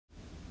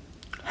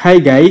Hi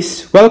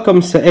guys!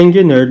 Welcome sa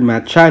Engineered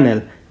Math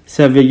Channel.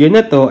 Sa video na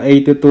to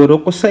ay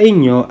tuturo ko sa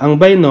inyo ang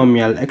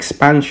Binomial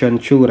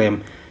Expansion Theorem.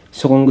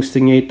 So kung gusto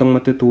niyo itong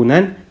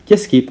matutunan,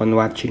 just keep on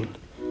watching.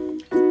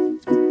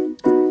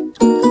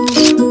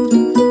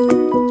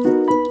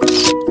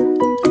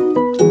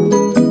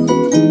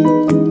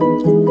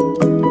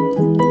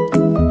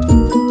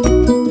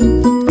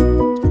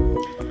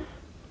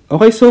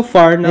 Okay, so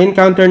far,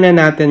 na-encounter na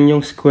natin yung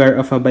square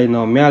of a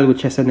binomial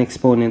which has an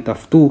exponent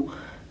of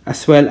 2,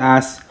 as well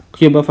as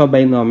cube of a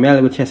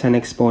binomial which has an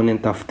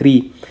exponent of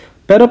 3.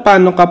 Pero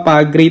paano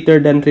kapag greater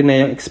than 3 na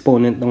yung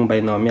exponent ng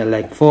binomial,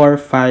 like 4,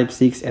 5,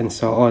 6, and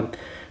so on?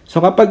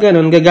 So kapag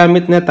ganun,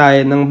 gagamit na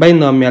tayo ng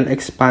Binomial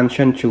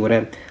Expansion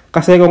Theorem.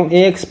 Kasi kung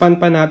i-expand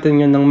pa natin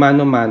yun ng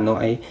mano-mano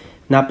ay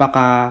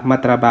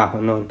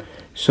napaka-matrabaho nun.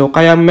 So,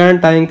 kaya meron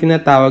tayong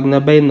tinatawag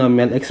na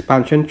Binomial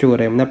Expansion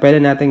Theorem na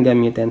pwede natin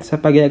gamitin sa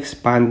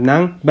pag-expand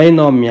ng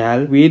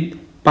binomial with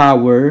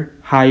power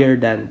higher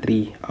than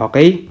 3.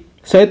 Okay?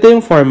 So, ito yung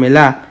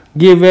formula.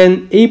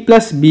 Given a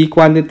plus b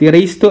quantity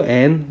raised to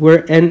n,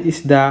 where n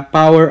is the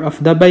power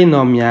of the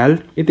binomial,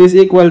 it is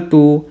equal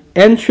to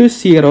n choose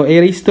 0, a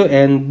raised to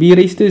n, b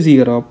raised to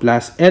 0,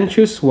 plus n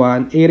choose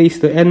 1, a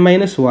raised to n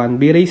minus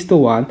 1, b raised to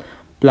 1,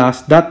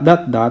 plus ...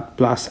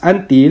 plus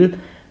until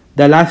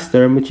the last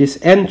term, which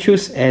is n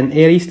choose n,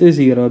 a raised to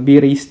 0,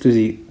 b raised to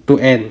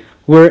n,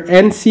 where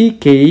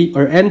nck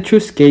or n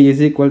choose k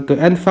is equal to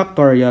n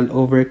factorial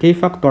over k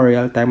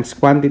factorial times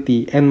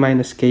quantity n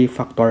minus k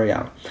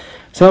factorial.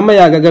 So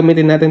mamaya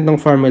gagamitin natin tong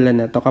formula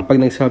na to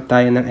kapag nag-solve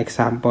tayo ng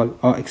example,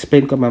 o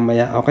explain ko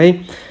mamaya,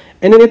 okay?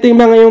 And then ito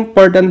yung mga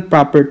important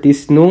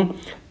properties nung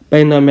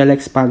Binomial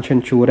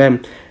Expansion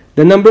Theorem.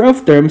 The number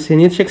of terms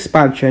in each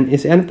expansion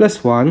is n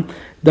plus 1.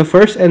 The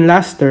first and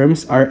last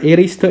terms are a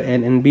raised to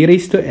n and b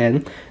raised to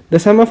n. The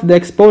sum of the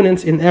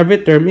exponents in every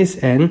term is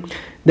n.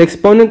 The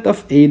exponent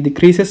of a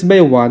decreases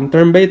by 1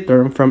 term by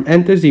term from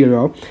n to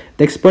 0.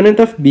 The exponent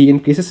of b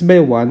increases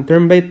by 1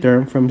 term by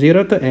term from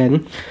 0 to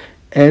n.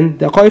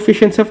 And the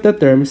coefficients of the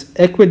terms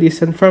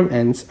equidistant from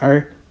n's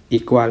are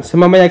equal. So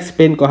mamaya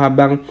explain ko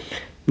habang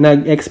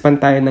nag-expand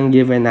tayo ng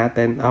given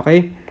natin.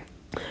 Okay?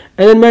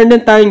 And then meron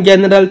din tayong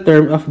general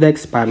term of the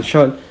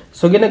expansion.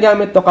 So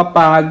ginagamit to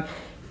kapag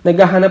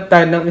naghahanap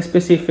tayo ng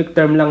specific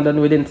term lang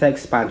doon within sa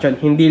expansion,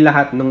 hindi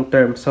lahat ng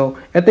term. So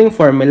ito yung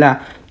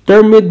formula.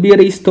 Term with b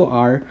raised to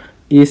r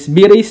is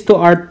b raised to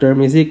r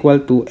term is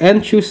equal to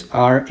n choose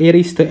r, a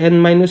raised to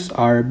n minus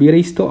r, b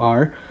raised to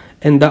r,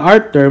 and the r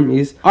term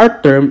is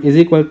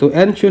equal to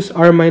n choose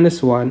r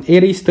minus 1, a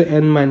raised to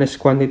n minus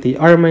quantity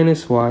r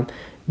minus 1,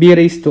 b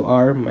raised to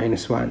r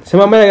minus 1. So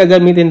mamaya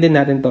gagamitin din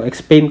natin to,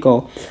 explain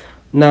ko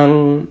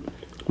ng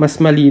mas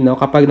malinaw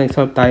kapag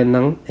nag-solve tayo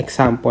ng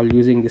example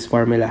using this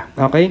formula.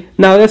 Okay?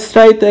 Now, let's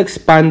try to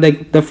expand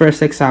the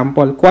first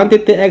example.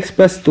 Quantity x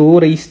plus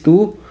 2 raised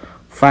to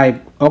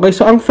 5. Okay,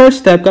 so ang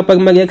first step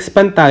kapag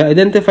mag-expand tayo,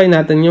 identify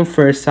natin yung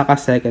first saka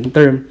second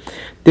term.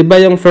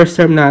 Diba yung first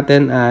term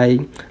natin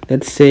ay,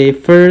 let's say,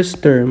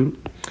 first term,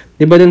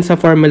 diba dun sa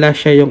formula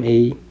siya yung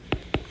a,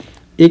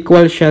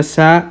 equal siya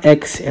sa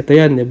x. Ito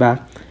yan,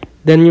 diba?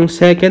 Then yung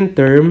second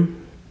term,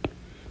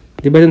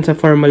 diba dun sa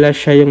formula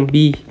siya yung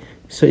b.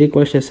 So,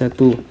 equal siya sa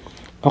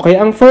 2. Okay,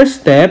 ang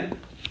first step,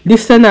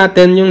 lista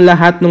natin yung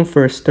lahat ng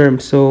first term.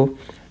 So,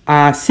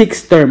 6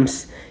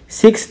 terms.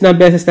 6 na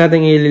beses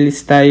natin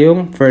ililista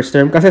yung first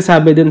term. Kasi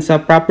sabi dun sa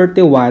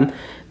property 1,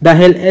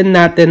 dahil n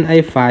natin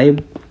ay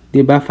 5,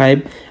 diba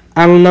 5,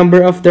 ang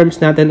number of terms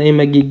natin ay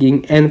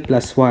magiging n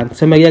plus 1.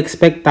 So,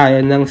 mag-expect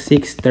tayo ng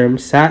 6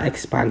 terms sa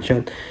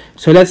expansion.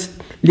 So, let's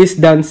list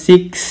down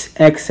 6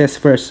 x's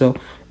first. So,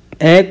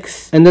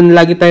 x, and then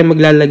lagi tayo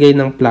maglalagay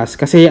ng plus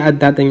kasi i-add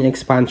natin yung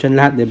expansion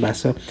lahat, diba?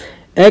 So,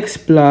 x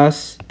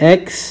plus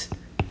x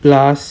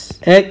plus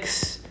x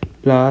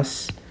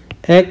plus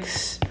x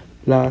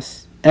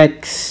plus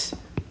x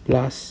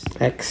plus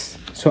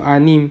x. So,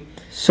 6.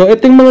 So,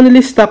 itong mga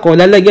nilista ko,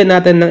 lalagyan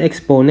natin ng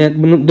exponent.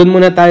 Doon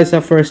muna tayo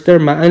sa first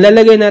term. Ang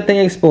lalagay natin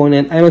ng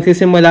exponent ay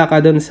magsisimula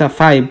ka doon sa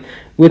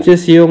 5, which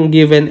is yung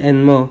given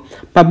n mo.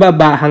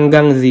 Pababa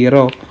hanggang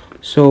 0.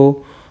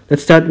 So,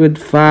 let's start with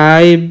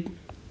 5,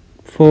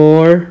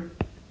 4,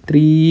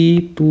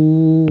 3,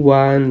 2,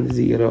 1,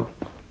 0.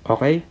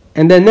 Okay?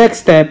 And the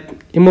next step,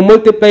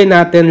 i-multiply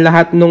natin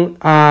lahat ng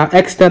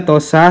x na to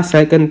sa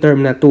second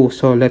term na 2.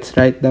 So, let's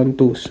write down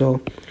 2.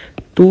 So,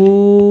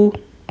 2,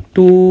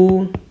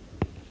 2,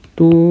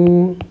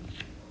 2,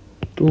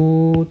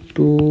 2,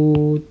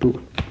 2,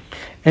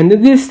 2. And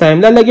this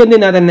time, lalagyan din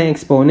natin ng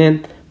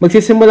exponent.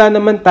 Magsisimula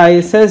naman tayo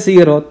sa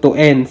 0 to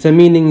n. So,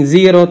 meaning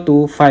 0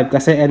 to 5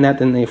 kasi n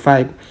natin ay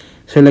 5.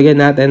 So,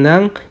 lagyan natin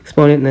ng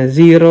exponent na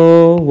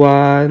 0,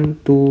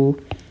 1, 2,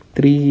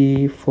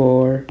 3,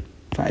 4,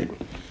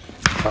 5.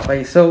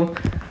 Okay, so,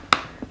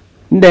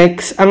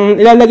 next, ang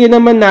ilalagay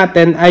naman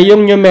natin ay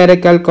yung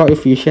numerical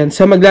coefficients.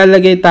 So,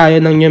 maglalagay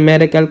tayo ng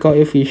numerical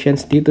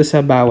coefficients dito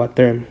sa bawat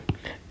term.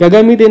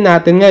 Gagamitin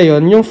natin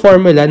ngayon yung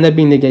formula na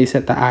binigay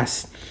sa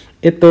taas.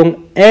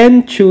 Itong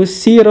n choose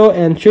 0,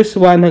 n choose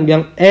 1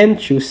 hanggang n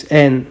choose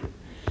n.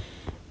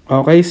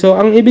 Okay, so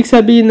ang ibig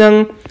sabihin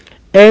ng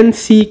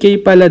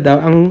NCK pala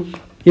daw, ang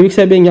ibig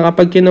sabihin niya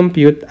kapag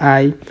kinompute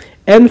ay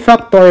n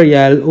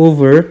factorial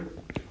over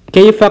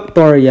k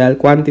factorial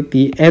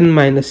quantity n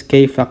minus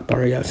k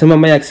factorial. So,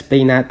 mamaya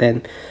explain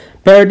natin.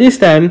 Pero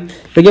this time,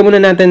 lagyan muna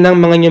natin ng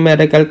mga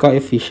numerical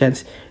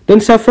coefficients.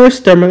 Dun sa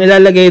first term, ang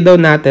ilalagay daw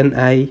natin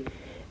ay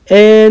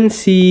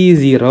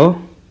NC0,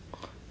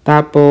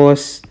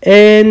 tapos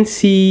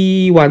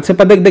NC1. So,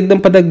 padagdag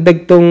ng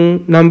padagdag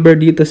tong number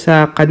dito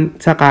sa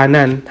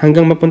kanan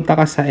hanggang mapunta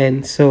ka sa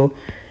N. So,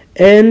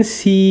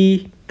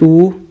 NC2,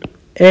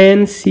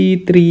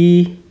 NC3,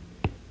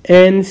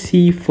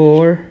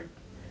 NC4,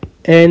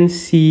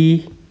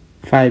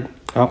 NC5.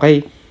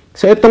 Okay.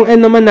 So, itong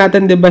N naman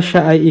natin, di ba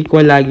siya ay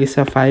equal lagi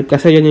sa 5?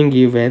 Kasi yun yung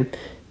given.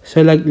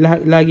 So,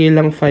 lagi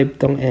lang 5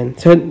 tong N.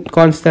 So,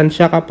 constant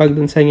siya kapag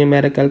dun sa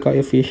numerical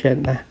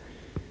coefficient na.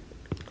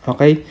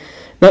 Okay.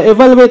 Now,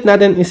 evaluate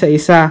natin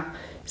isa-isa.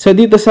 So,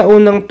 dito sa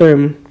unang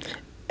term,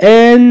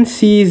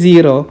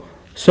 NC0.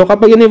 So,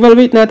 kapag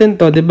in-evaluate natin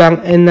to, di ba ang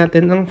N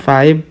natin ang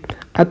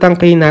 5 at ang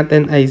K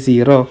natin ay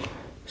 0.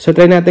 So,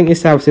 try natin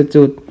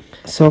i-substitute.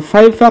 So,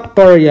 5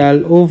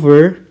 factorial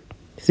over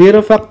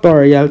 0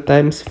 factorial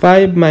times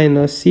 5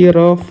 minus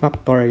 0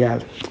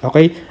 factorial.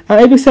 Okay?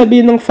 Ang ibig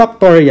sabihin ng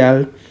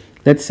factorial,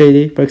 let's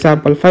say, for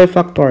example, 5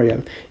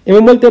 factorial.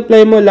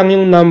 I-multiply mo lang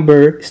yung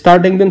number,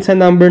 starting dun sa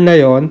number na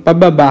yon,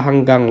 pababa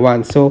hanggang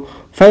 1. So,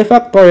 5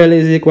 factorial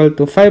is equal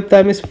to 5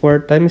 times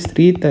 4 times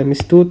 3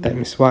 times 2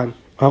 times 1.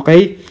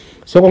 Okay?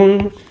 So,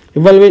 kung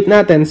evaluate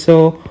natin,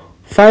 so,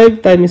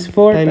 5 times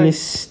 4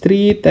 times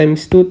 3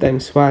 times 2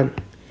 times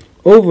 1.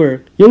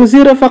 Over. Yung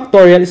 0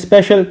 factorial,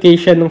 special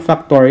case siya ng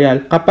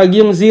factorial. Kapag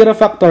yung 0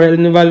 factorial,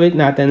 in-evaluate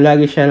natin,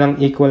 lagi siya lang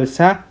equal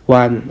sa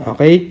 1.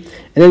 Okay?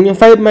 And then yung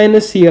 5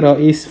 minus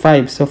 0 is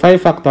 5. So, 5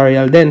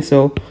 factorial din.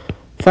 So,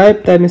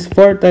 5 times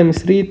 4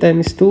 times 3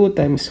 times 2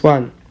 times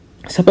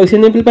 1. So, pag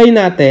sinimplify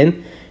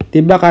natin,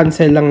 diba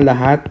cancel lang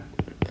lahat?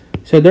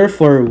 So,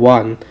 therefore,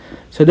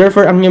 1. So,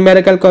 therefore, ang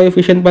numerical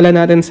coefficient pala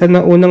natin sa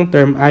naunang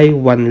term ay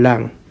 1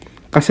 lang.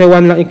 Kasi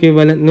 1 lang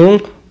equivalent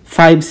nung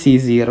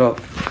 5C0.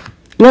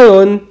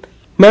 Ngayon,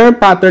 mayroon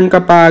pattern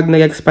kapag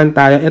nag-expand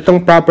tayo.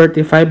 Itong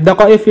property 5, the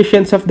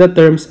coefficients of the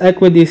terms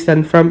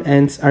equidistant from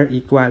ends are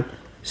equal.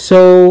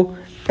 So,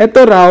 ito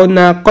raw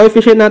na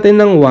coefficient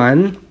natin ng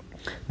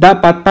 1,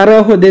 dapat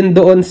pareho din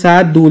doon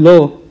sa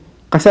dulo.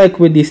 Kasi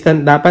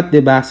equidistant dapat,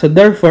 diba? So,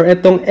 therefore,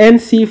 itong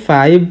NC5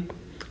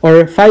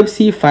 or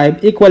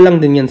 5C5, equal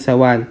lang din yan sa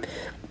 1.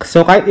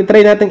 So, kahit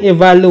itry natin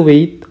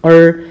evaluate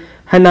or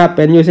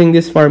hanapin using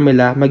this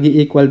formula,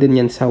 mag-i-equal din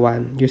yan sa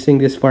 1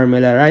 using this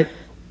formula, right?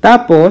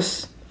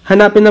 Tapos,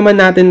 hanapin naman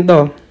natin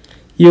to,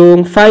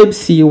 yung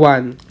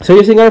 5C1. So,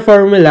 using our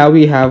formula,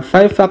 we have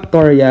 5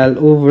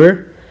 factorial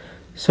over,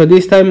 so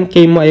this time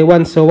k mo ay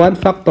 1, so 1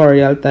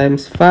 factorial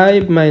times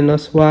 5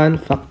 minus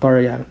 1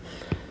 factorial.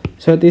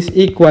 So, it is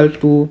equal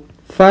to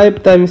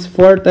 5 times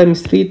 4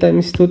 times 3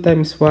 times 2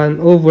 times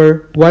 1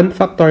 over 1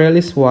 factorial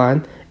is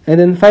 1,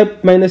 and then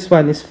 5 minus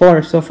 1 is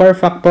 4, so 4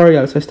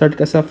 factorial, so start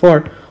ka sa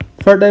 4.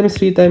 4 times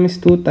 3 times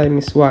 2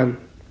 times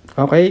 1.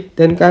 Okay?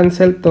 Then,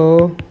 cancel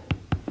to,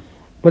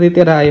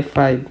 matitira ay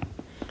 5.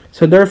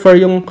 So, therefore,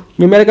 yung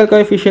numerical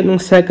coefficient ng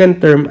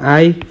second term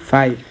ay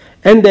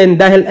 5. And then,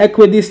 dahil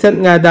equidistant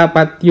nga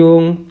dapat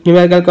yung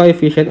numerical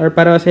coefficient or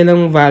pareho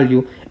silang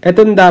value,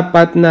 itong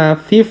dapat na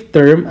fifth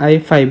term ay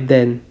 5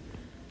 din.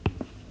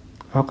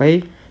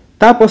 Okay?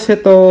 Tapos,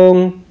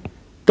 itong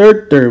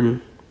third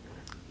term,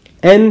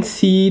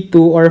 NC2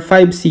 or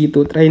 5C2,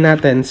 try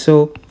natin.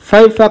 So,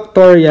 5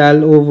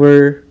 factorial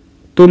over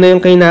 2 na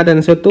yung kay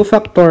natin. So, 2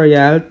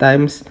 factorial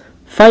times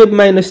 5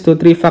 minus 2,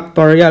 3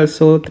 factorial.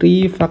 So,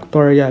 3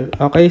 factorial.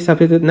 Okay,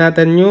 substitute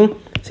natin yung,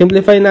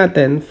 simplify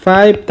natin.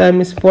 5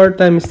 times 4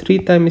 times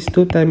 3 times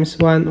 2 times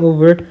 1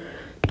 over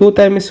 2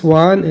 times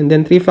 1. And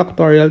then 3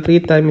 factorial,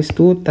 3 times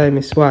 2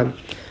 times 1.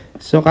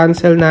 So,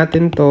 cancel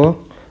natin to.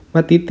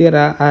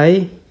 Matitira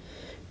ay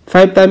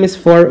 5 times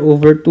 4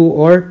 over 2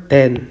 or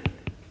 10.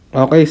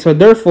 Okay, so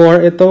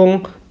therefore,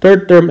 itong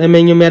third term ay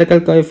may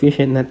numerical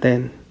coefficient na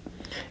 10.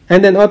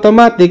 And then,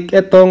 automatic,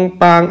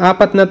 itong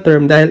pang-apat na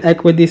term, dahil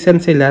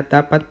equidistant sila,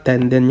 dapat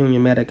 10 din yung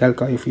numerical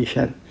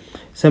coefficient.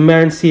 So,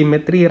 meron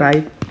symmetry,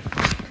 right?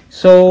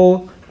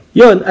 So,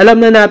 yun. Alam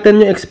na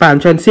natin yung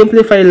expansion.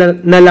 Simplify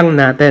na lang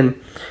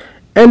natin.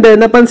 And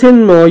then,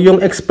 napansin mo,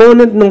 yung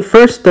exponent ng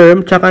first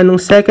term, tsaka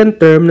nung second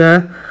term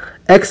na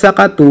x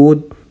tsaka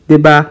 2,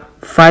 diba?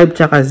 5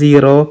 tsaka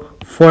 0,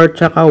 4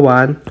 tsaka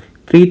 1,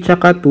 3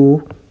 tsaka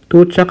 2,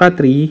 2 tsaka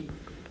 3,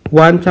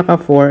 1 tsaka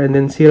 4, and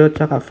then 0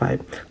 tsaka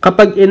 5.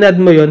 Kapag in-add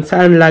mo yon,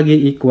 saan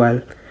lagi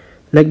equal?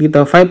 Like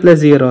dito, 5 plus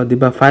 0, di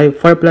ba? 5,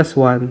 4 plus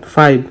 1,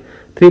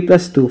 5, 3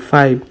 plus 2,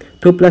 5,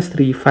 2 plus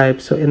 3,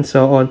 5, so and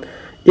so on.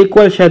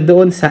 Equal siya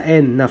doon sa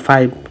n na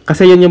 5.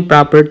 Kasi yun yung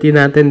property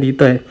natin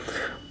dito eh.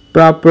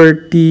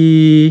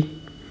 Property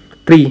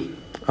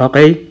 3.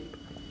 Okay?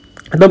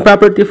 Itong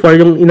property 4,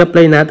 yung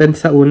in-apply natin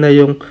sa una,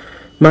 yung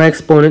mga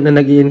exponent na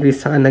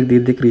nag-i-increase saka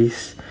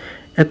nag-decrease.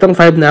 Itong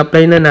 5 na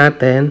apply na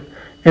natin.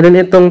 And then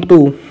itong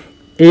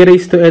 2, a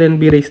raised to n and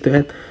b raised to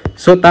n.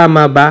 So,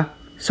 tama ba?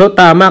 So,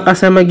 tama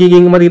kasi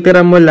magiging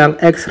matitira mo lang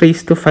x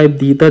raised to 5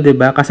 dito,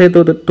 diba? Kasi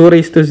 2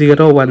 raised to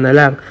 0, 1 na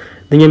lang.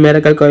 The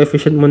numerical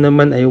coefficient mo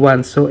naman ay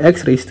 1. So,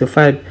 x raised to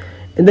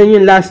 5. And then,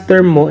 yung last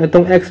term mo,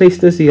 itong x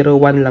raised to 0,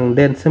 1 lang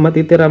din. So,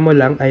 matitira mo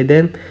lang ay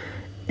then,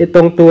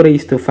 itong 2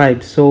 raised to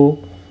 5.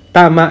 So,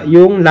 tama,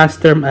 yung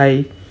last term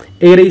ay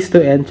a raised to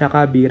n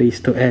tsaka b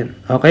raised to n.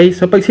 Okay?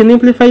 So, pag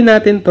sinimplify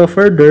natin to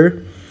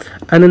further,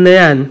 ano na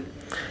yan?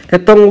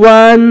 Itong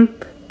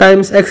 1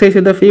 times x raised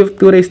to the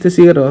 5th, 2 raised to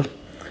 0,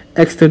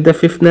 x to the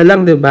 5th na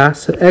lang, diba?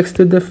 So, x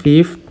to the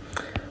 5th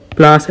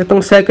plus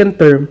itong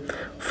second term,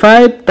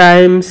 5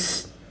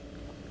 times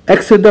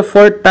x to the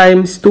 4th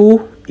times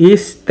 2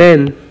 is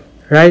 10,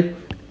 right?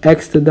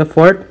 X to the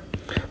 4th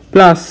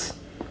plus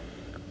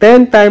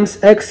 10 times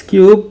x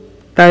cubed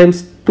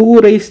times 2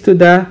 raised to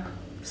the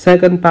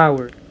second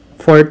power,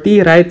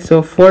 40, right?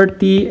 So,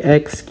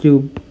 40x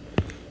cubed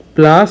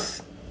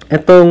plus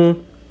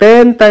itong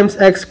 10 times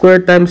x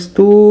squared times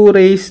 2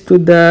 raised to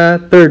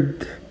the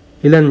third.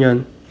 Ilan yon?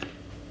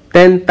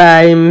 10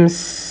 times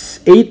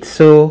 8,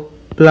 so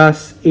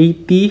plus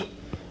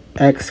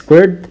 80x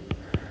squared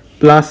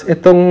plus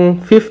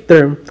itong fifth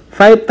term,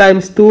 5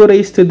 times 2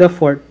 raised to the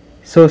fourth.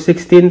 So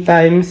 16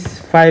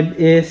 times 5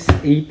 is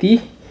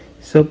 80.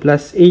 So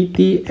plus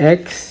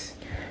 80x.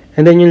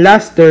 And then yung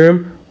last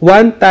term,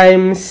 1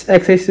 times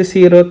x raised to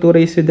 0, 2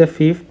 raised to the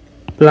fifth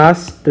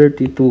plus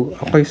 32.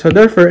 Okay, so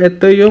therefore,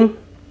 ito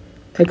yung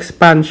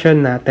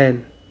expansion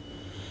natin.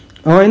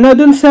 Okay, now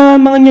dun sa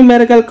mga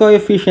numerical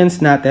coefficients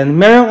natin,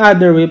 merong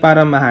other way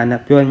para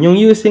mahanap yun. Yung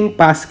using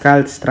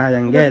Pascal's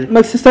triangle.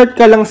 Mag-start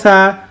ka lang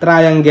sa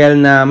triangle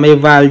na may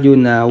value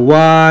na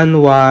 1,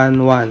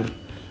 1,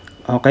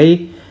 1.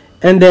 Okay?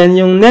 And then,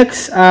 yung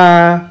next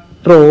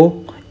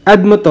row,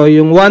 add mo to,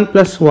 yung 1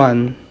 plus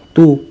 1,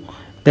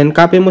 2. Then,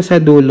 copy mo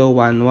sa dulo,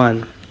 1,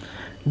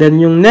 1.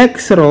 Then, yung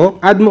next row,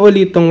 add mo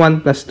ulit itong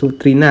 1 plus 2,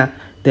 3 na.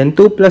 Then,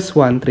 2 plus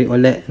 1, 3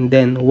 ulit. And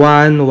then,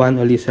 1,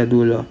 1 ulit sa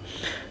dulo.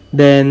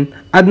 Then,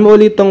 add mo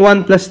ulit itong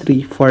 1 plus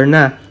 3, 4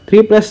 na.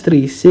 3 plus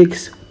 3,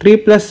 6.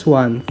 3 plus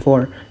 1,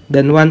 4.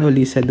 Then, 1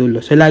 ulit sa dulo.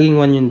 So, laging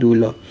 1 yung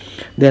dulo.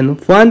 Then,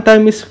 1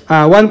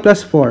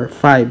 plus 4,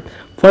 5.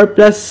 4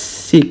 plus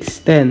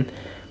 6, 10.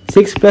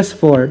 6 plus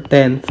 4,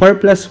 10.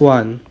 4 plus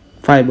 1,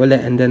 5 ulit.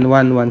 And then,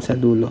 1, 1 sa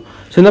dulo.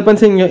 So,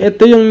 napansin nyo,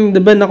 ito yung,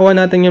 diba, nakuha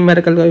natin yung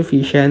numerical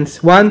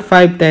coefficients. 1,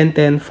 5, 10,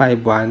 10,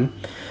 5,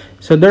 1.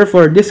 So,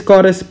 therefore, this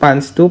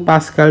corresponds to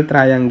Pascal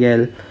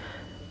triangle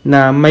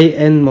na may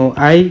n mo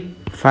ay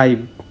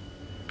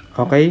 5.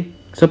 Okay?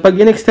 So, pag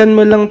in-extend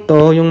mo lang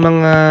to, yung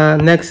mga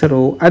next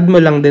row, add mo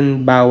lang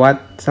din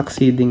bawat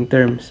succeeding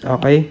terms.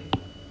 Okay?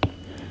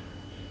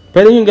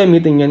 Pwede nyo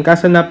gamitin yun,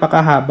 kaso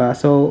napakahaba.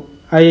 So,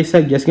 I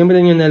suggest,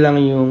 gamitin nyo na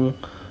lang yung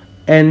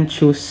n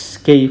choose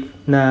k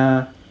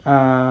na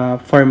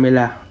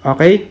formula.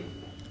 Okay?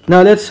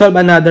 Now, let's solve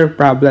another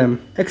problem.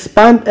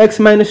 Expand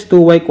x minus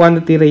 2y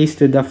quantity raised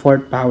to the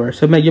 4th power.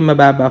 So, medyo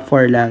mababa,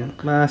 4 lang.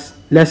 Mas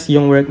less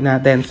yung work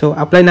natin. So,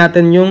 apply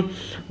natin yung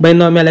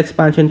binomial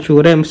expansion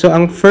theorem. So,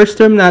 ang first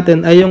term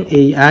natin ay yung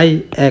a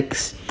ay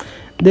x.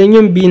 Then,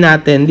 yung b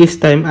natin, this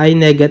time ay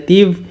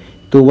negative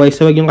 2y.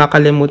 So, wag yung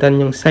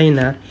kakalimutan yung sign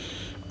na.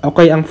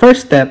 Okay, ang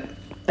first step,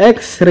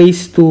 x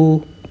raised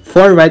to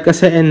 4y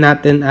kasi n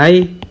natin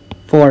ay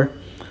 4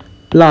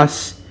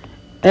 plus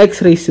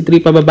x raised to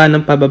 3 pababa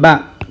ng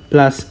pababa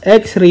plus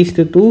x raised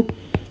to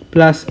 2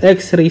 plus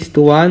x raised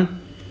to 1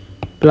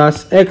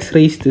 plus x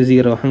raised to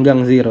 0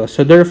 hanggang 0.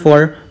 So,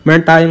 therefore,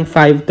 meron tayong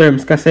 5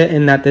 terms kasi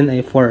n natin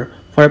ay 4.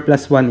 4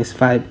 plus 1 is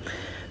 5.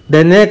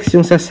 Then, next,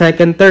 yung sa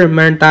second term,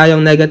 meron tayong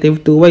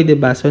negative 2y,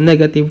 diba? So,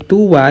 negative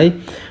 2y.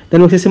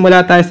 Then,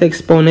 magsisimula tayo sa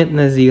exponent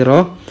na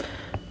 0.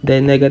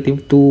 Then,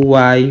 negative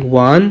 2y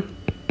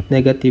 1,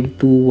 negative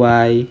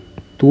 2y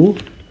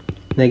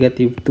 2,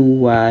 negative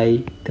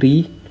 2y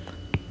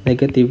 3,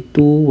 negative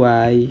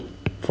 2y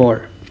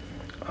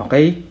 4.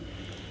 Okay?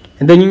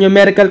 And then yung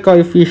numerical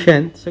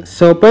coefficient.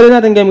 So, pwede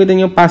natin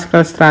gamitin yung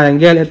Pascal's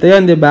triangle. Ito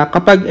yun, di ba?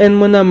 Kapag n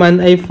mo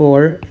naman ay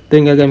 4, ito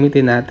yung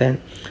gagamitin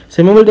natin.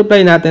 So,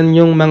 multiply natin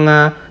yung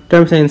mga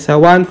terms na yun sa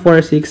 1,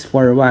 4, 6,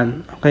 4,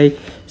 1. Okay?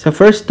 Sa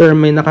first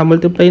term, may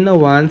nakamultiply na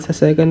 1. Sa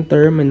second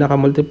term, may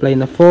nakamultiply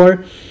na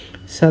 4.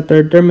 Sa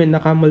third term, may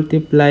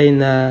nakamultiply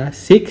na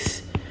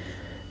 6.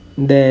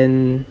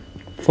 Then,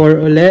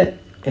 4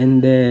 ulit. And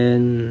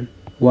then,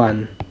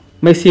 1.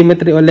 May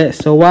symmetry ulit.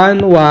 So,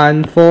 1,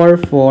 1, 4,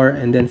 4,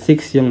 and then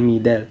 6 yung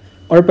middle.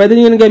 Or pwede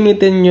nyo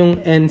gamitin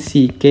yung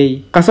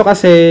NCK. Kaso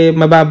kasi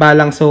mababa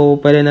lang, so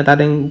pwede na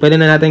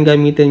natin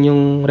gamitin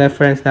yung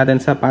reference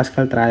natin sa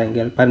Pascal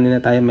triangle para hindi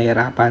na tayo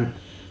mahirapan.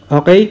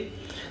 Okay?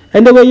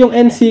 And the way yung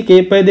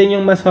NCK, pwede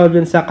nyo ma-solve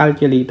yun sa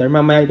calculator.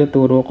 Mamaya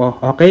ituturo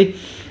ko. Okay?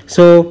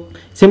 So,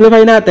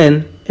 simplify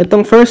natin.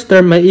 Itong first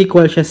term may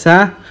equal siya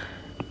sa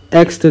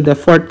x to the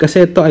 4th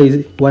kasi ito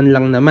ay 1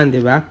 lang naman,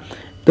 di ba?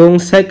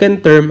 Itong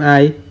second term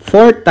ay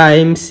 4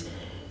 times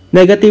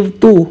negative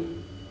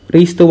 2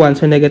 raised to 1.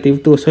 So,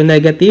 negative 2. So,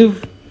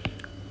 negative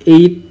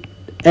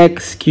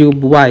 8x cubed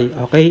y.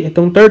 Okay?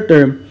 Itong third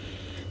term,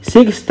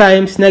 6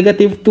 times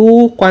negative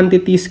 2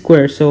 quantity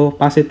square. So,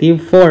 positive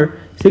 4.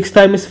 6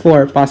 times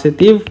 4,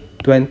 positive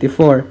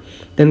 24.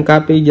 Then,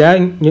 copy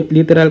dyan,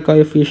 literal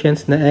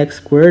coefficients na x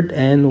squared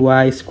and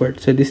y squared.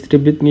 So,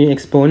 distribute nyo yung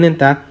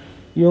exponent, ha.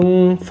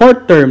 Yung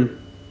fourth term,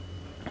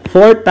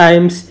 4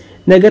 times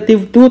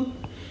negative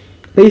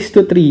 2 raised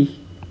to 3.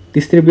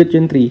 Distribute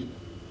yung 3.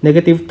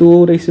 Negative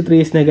 2 raised to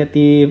 3 is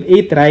negative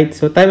 8, right?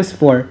 So, times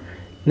 4.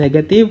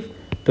 Negative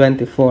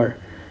 24.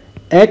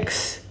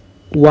 X,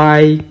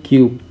 y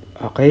cube.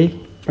 Okay?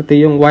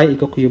 Pati yung y,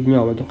 i-cube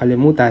nyo. Huwag yung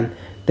kalimutan.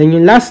 Then,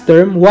 yung last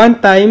term, 1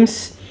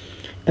 times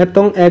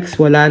etong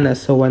x, wala na.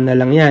 So, 1 na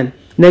lang yan.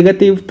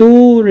 Negative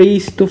 2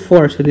 raised to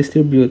 4. So,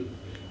 distribute.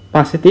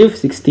 Positive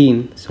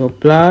 16. So,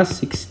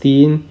 plus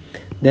 16.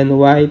 Then,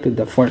 y to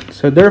the 4th.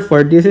 So,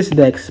 therefore, this is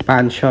the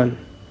expansion.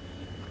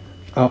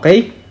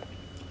 Okay?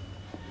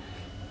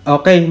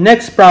 Okay,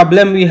 next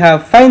problem, we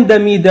have find the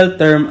middle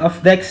term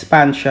of the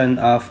expansion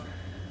of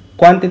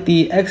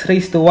quantity x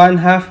raised to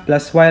 1/2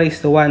 plus y raised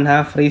to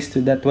 1/2 raised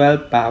to the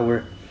 12th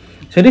power.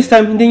 So this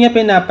time, hindi niya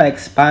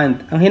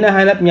pinapa-expand. Ang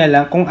hinahanap niya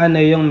lang kung ano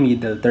yung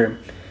middle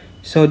term.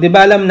 So, di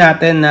ba alam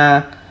natin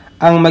na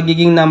ang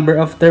magiging number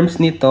of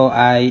terms nito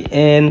ay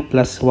n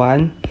plus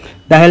 1.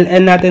 Dahil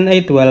n natin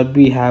ay 12,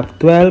 we have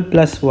 12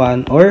 plus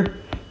 1 or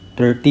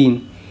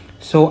 13.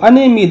 So,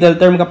 ano yung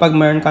middle term kapag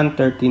mayroon kang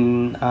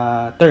 13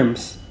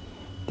 terms?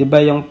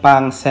 Diba yung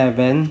pang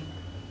 7?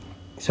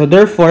 So,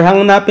 therefore,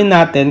 hanapin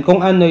natin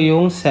kung ano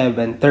yung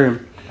 7th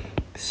term.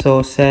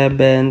 So,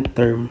 7th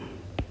term.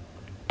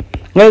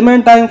 Ngayon,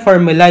 meron tayong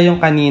formula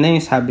yung kanina,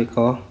 yung sabi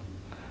ko.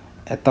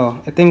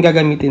 Ito yung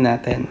gagamitin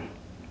natin.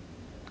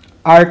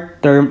 R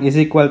term is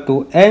equal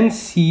to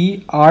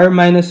NC R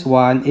minus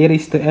 1 A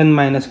raised to N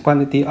minus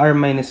quantity R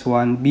minus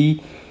 1 B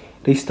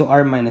raised to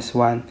R minus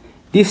 1.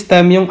 This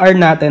time, yung R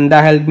natin,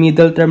 dahil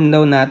middle term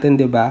daw natin,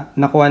 di ba?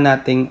 Nakuha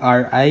nating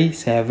R ay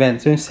 7.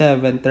 So, yung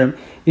 7th term,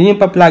 yun yung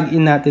pa-plug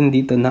in natin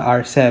dito na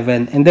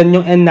R7. And then,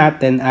 yung N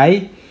natin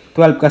ay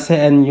 12 kasi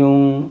N yung,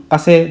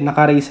 kasi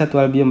naka-raise sa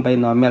 12 yung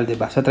binomial, di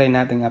ba? So, try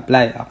natin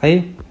apply,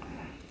 okay?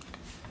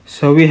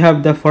 So, we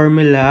have the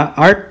formula,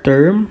 R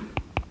term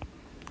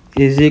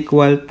is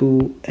equal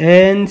to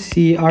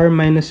NCR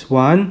minus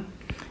 1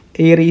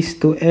 A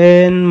raised to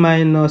N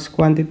minus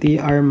quantity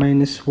R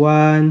minus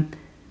 1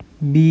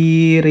 B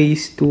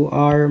raised to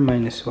R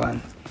minus 1.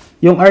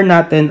 Yung R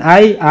natin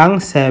ay ang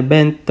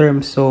 7th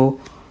term.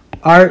 So,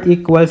 R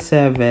equals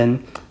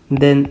 7.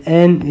 Then,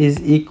 N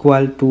is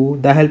equal to,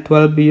 dahil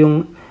 12 yung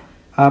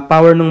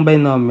power ng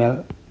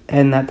binomial,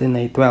 N natin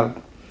ay 12.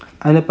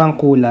 Ano pang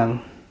kulang?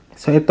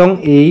 So,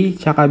 itong A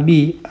tsaka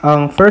B,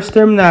 ang first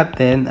term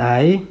natin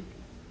ay,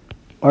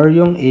 or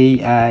yung A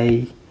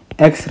ay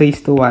x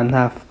raised to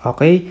 1/2.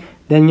 Okay?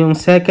 Then, yung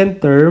second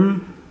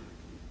term,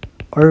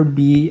 or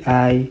B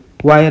ay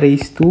y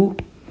raised to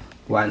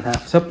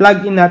 1/2. So,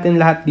 plug in natin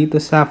lahat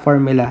dito sa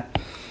formula.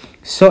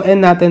 So,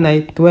 n natin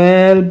ay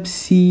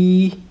 12c,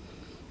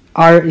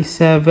 r is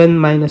 7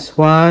 minus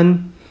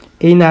 1,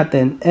 a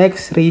natin,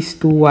 x raised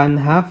to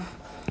 1/2.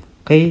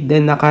 Okay,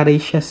 then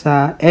naka-raise siya sa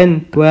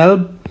n,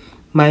 12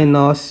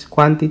 minus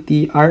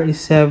quantity, r is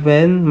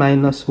 7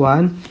 minus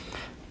 1.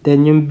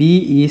 Then, yung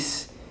b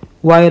is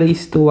y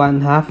raised to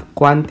 1/2,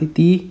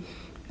 quantity,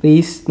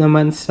 raised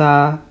naman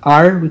sa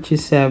r, which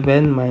is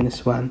 7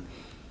 minus 1.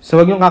 So,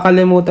 wag nyo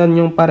kakalimutan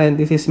yung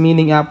parenthesis,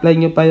 meaning apply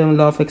nyo pa yung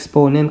law of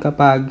exponent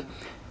kapag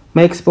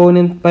may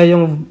exponent pa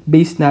yung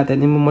base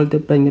natin,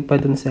 i-multiply nyo pa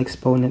dun sa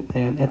exponent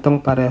na yun. Itong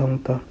parehong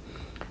to.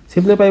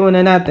 Simplify muna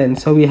natin.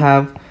 So, we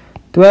have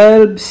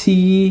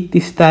 12c,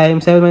 this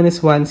time, 7 minus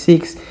 1,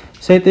 6.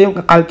 So, ito yung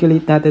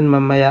calculate natin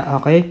mamaya,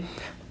 okay?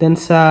 Then,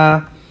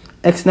 sa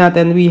x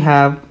natin, we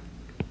have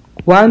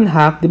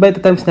 1/2. Diba ito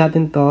times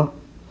natin to?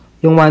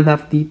 Yung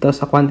 1/2 dito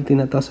sa quantity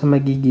na to. So,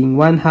 magiging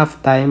 1/2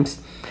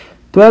 times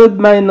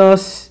 12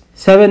 minus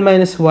 7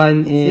 minus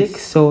 1 is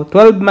 6. So,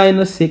 12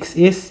 minus 6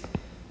 is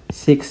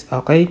 6.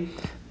 Okay?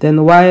 Then,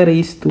 y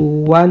raised to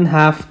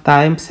 1/2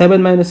 times 7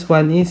 minus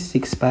 1 is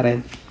 6 pa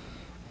rin.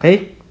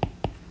 Okay?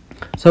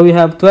 So, we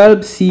have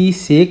 12c,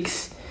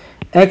 6.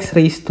 X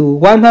raised to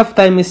 1/2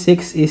 times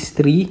 6 is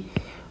 3.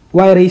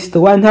 Y raised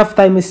to 1/2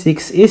 times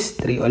 6 is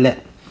 3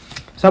 ulit.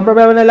 So, ang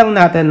problema na lang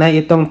natin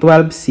ay itong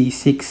 12c,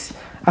 6.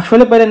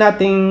 Actually, pwede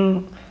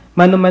nating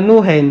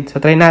manu-manuhin.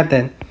 So, try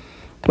natin.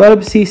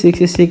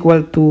 12c6 is equal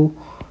to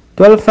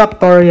 12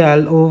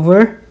 factorial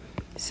over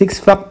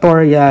 6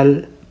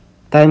 factorial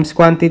times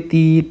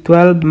quantity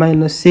 12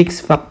 minus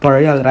 6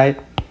 factorial, right?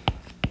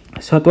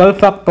 So, 12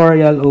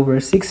 factorial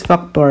over 6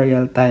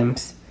 factorial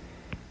times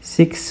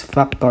 6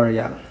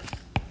 factorial.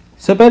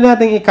 So, pwede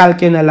natin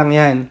i-calculate na lang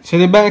yan.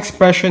 So, diba ang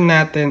expression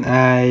natin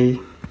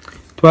ay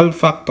 12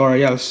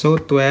 factorial.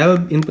 So,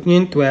 12, input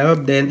nyo yung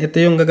 12, then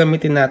ito yung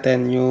gagamitin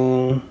natin,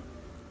 yung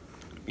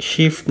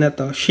shift na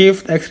to.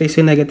 Shift x raised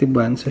to negative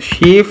 1. So,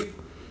 shift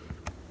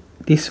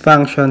this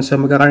function. So,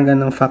 magkakaroon ka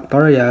ng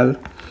factorial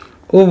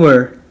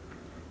over.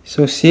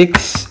 So,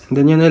 6. And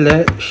then yun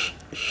ulit.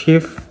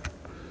 Shift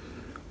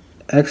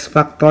x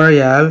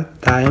factorial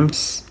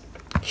times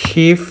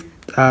shift,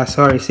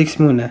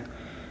 6 muna.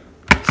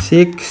 6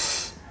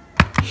 6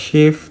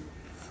 shift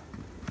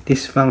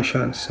this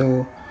function.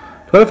 So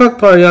 12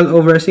 factorial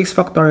over 6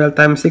 factorial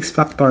times 6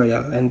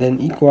 factorial and then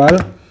equal,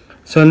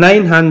 so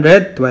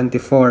 924.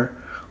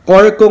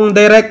 Or kung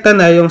direkta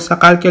na yung sa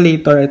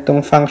calculator,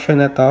 itong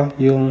function na to,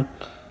 yung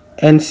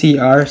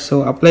NCR,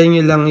 so apply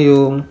nyo lang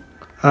yung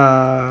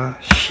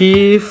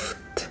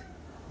shift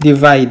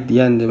divide,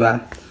 yan, di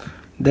ba?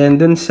 Then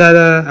dun sa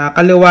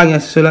kaliwa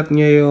niya, susulat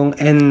nyo yung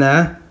N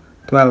na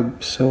 12.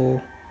 So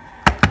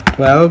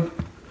 12.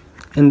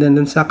 And then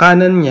dun sa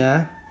kanan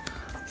niya,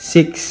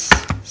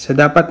 6. So,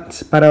 dapat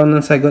paraw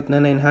ng sagot na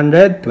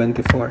 924.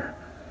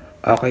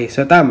 Okay,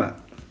 so tama.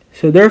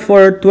 So,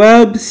 therefore,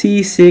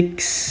 12C6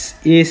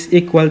 is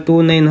equal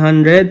to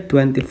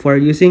 924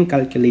 using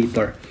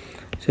calculator.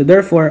 So,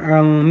 therefore,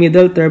 ang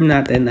middle term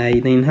natin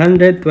ay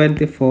 924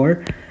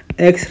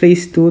 x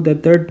raised to the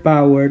third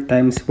power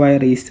times y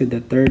raised to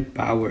the third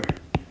power.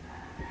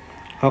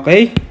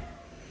 Okay?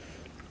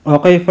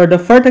 Okay, for the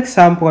fourth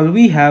example,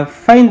 we have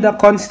find the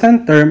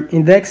constant term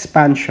in the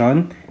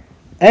expansion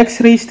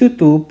x raised to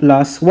 2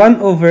 plus 1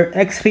 over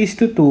x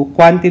raised to 2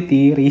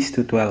 quantity raised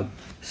to 12.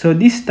 So,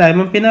 this time,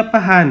 ang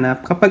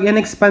pinapahanap, kapag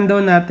in-expand daw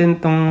natin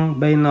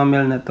tong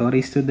binomial na to,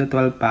 raised to the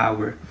 12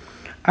 power,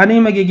 ano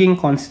yung magiging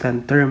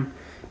constant term?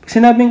 Pag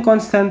sinabing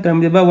constant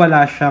term, di ba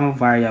wala siyang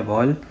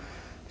variable?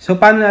 So,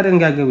 paano natin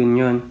gagawin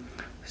yun?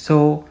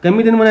 So,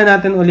 gamitin muna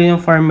natin uli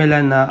yung formula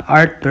na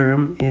r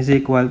term is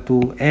equal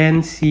to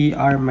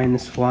ncr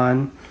minus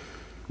 1.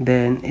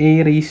 Then,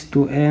 a raised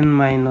to n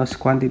minus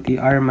quantity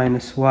r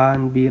minus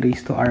 1, b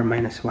raised to r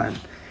minus 1.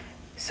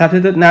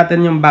 Substitute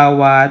natin yung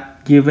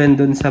bawat given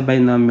dun sa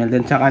binomial.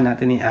 Then, tsaka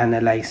natin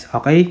i-analyze.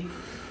 Okay?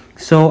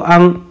 So,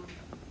 ang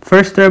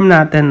first term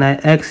natin ay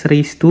x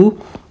raised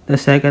to the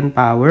second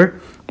power.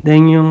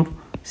 Then, yung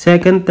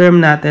second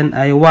term natin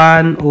ay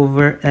 1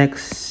 over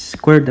x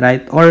squared,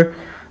 right? Or,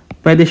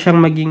 pwede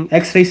siyang maging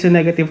x raised to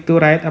negative 2,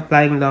 right?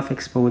 Applying law of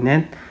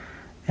exponent.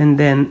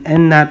 And then,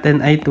 n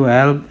natin ay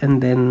 12.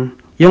 And then,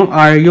 yung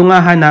r, yung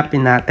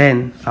hahanapin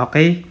natin.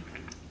 Okay?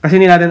 Kasi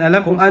hindi natin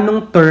alam kung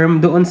anong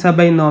term doon sa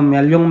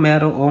binomial yung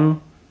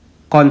merong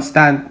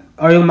constant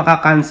or yung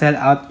makakancel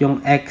out yung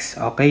x.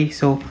 Okay?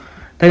 So,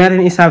 tayo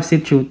natin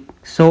i-substitute.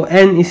 So,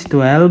 n is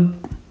 12.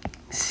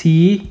 C,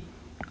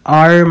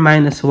 r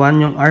minus 1.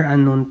 Yung r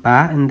unknown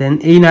pa. And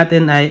then, a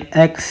natin ay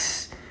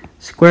x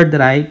squared,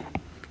 right?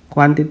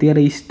 Quantity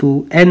raised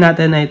to n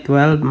natin ay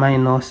 12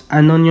 minus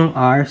unknown yung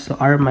r. So,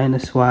 r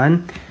minus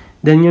 1.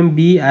 Then, yung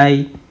b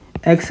ay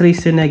x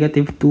raised to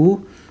negative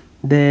 2,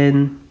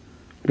 then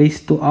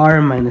raised to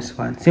r minus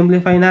 1.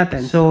 Simplify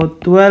natin. So,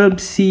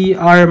 12c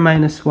r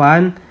minus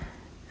 1,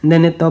 and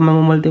then ito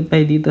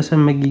mamumultiply dito sa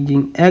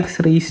magiging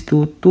x raised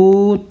to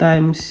 2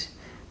 times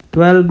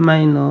 12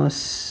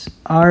 minus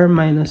r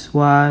minus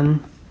 1,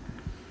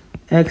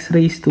 x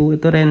raised to,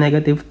 ito rin,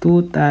 negative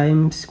 2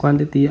 times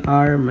quantity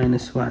r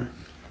minus 1.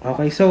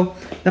 Okay, so,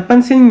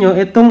 napansin nyo,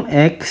 itong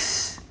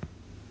x,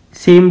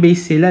 same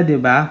base sila, di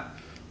ba?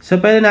 So,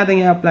 pwede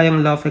natin i-apply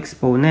yung law of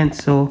exponent.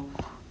 So,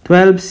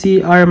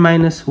 12cr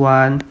minus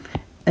 1,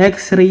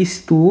 x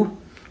raised to,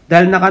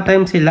 dahil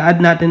naka-time sila, add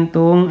natin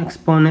tong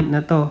exponent na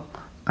to.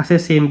 Kasi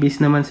same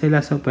base naman sila,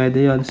 so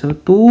pwede yon. So,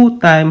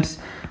 2 times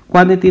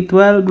quantity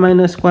 12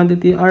 minus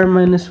quantity r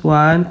minus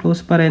 1,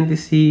 close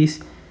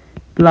parenthesis,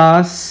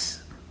 plus,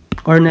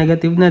 or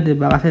negative na,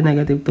 diba? Kasi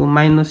negative 2,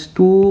 minus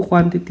 2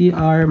 quantity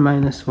r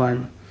minus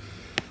 1.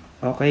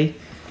 Okay?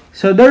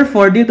 So,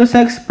 therefore, dito sa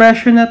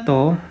expression na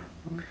to,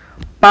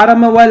 para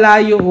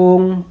mawala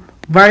yung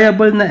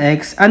variable na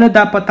x, ano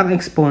dapat ang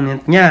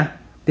exponent niya?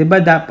 Diba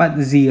dapat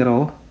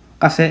 0?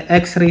 Kasi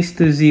x raised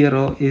to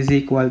 0 is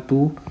equal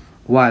to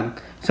 1.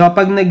 So,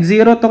 pag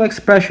nag-0 tong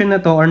expression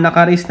na to, or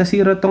naka-raise na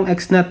 0 tong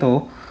x na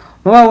to,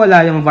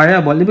 mawawala yung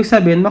variable. Ibig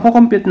sabihin,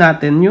 makukompute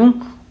natin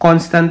yung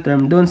constant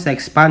term doon sa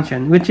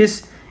expansion, which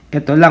is,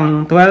 ito lang,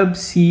 yung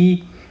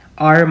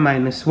 12cr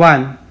minus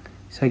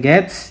 1. So,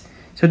 gets?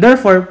 So,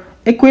 therefore,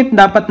 equate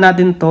dapat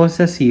natin to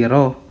sa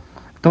 0.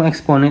 Itong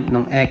exponent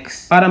ng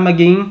x. Para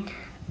maging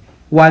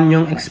 1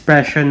 yung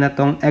expression na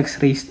tong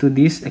x raised to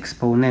this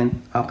exponent.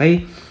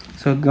 Okay?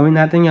 So, gawin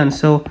natin yan.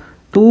 So,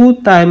 2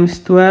 times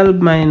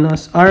 12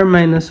 minus r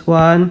minus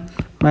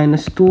 1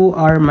 minus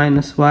 2r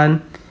minus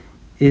 1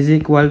 is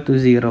equal to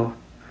 0.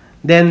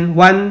 Then,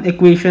 one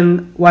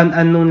equation, one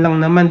unknown lang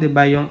naman,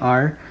 diba, yung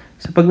r.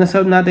 So, pag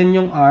nasolve natin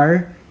yung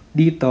r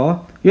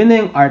dito, yun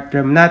na yung r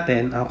term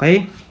natin.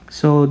 Okay?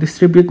 So,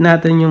 distribute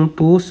natin yung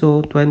 2.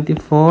 So,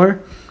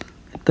 24.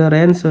 Ito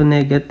rin. So,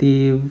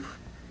 negative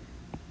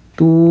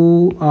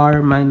 2r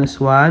minus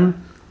 1.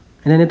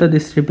 And then, ito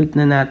distribute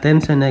na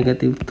natin. So,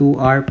 negative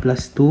 2r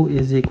plus 2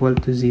 is equal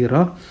to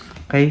 0.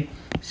 Okay?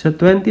 So,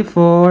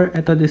 24.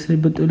 Ito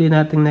distribute ulit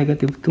natin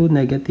negative 2.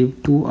 Negative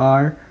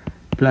 2r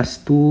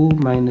plus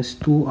 2 minus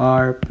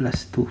 2r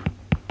plus 2.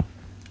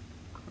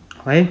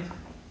 Okay?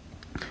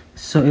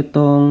 So,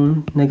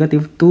 itong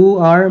negative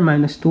 2r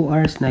minus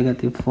 2r is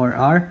negative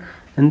 4r.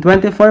 And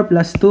 24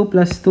 plus 2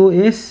 plus 2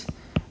 is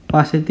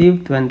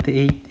positive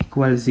 28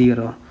 equals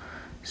 0.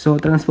 So,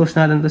 transpose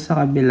natin to sa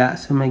kabila.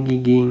 So,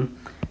 magiging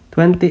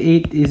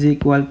 28 is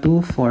equal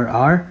to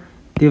 4r.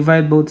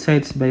 Divide both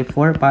sides by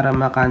 4 para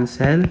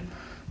ma-cancel.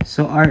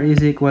 So, r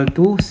is equal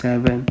to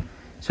 7.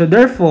 So,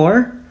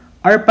 therefore,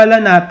 r pala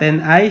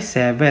natin ay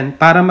 7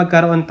 para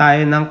magkaroon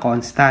tayo ng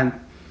constant.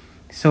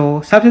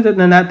 So, substitute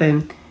na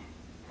natin.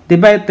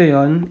 Diba ito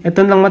yun?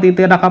 Ito lang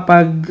matitira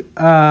kapag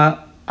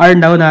r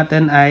daw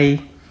natin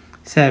ay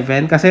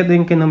 7. Kasi ito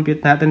yung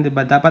kinompute natin,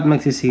 diba? Dapat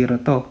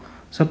magsi-0 to.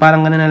 So,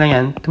 parang ganun na lang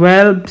yan.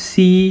 12c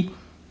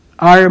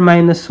r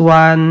minus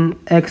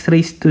 1 x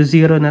raised to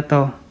 0 na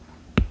to.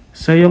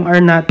 So, yung r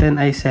natin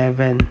ay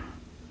 7.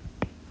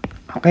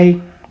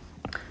 Okay?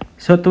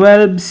 So,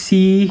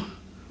 12c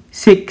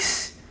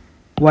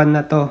 6 1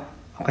 na to.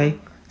 Okay?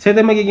 So,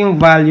 ito magiging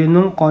value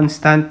nung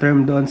constant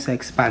term doon sa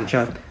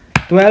expansion.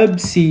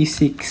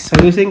 12c6. So,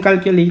 using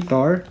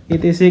calculator,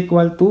 it is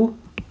equal to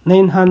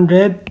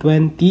 924.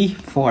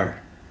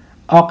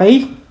 Okay?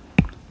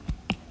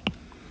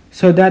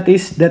 So, that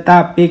is the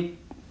topic,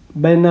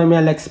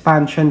 binomial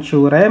expansion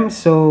theorem.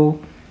 So,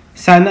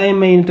 sana ay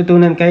may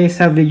natutunan kayo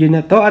sa video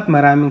na to at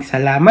maraming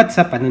salamat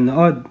sa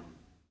panonood.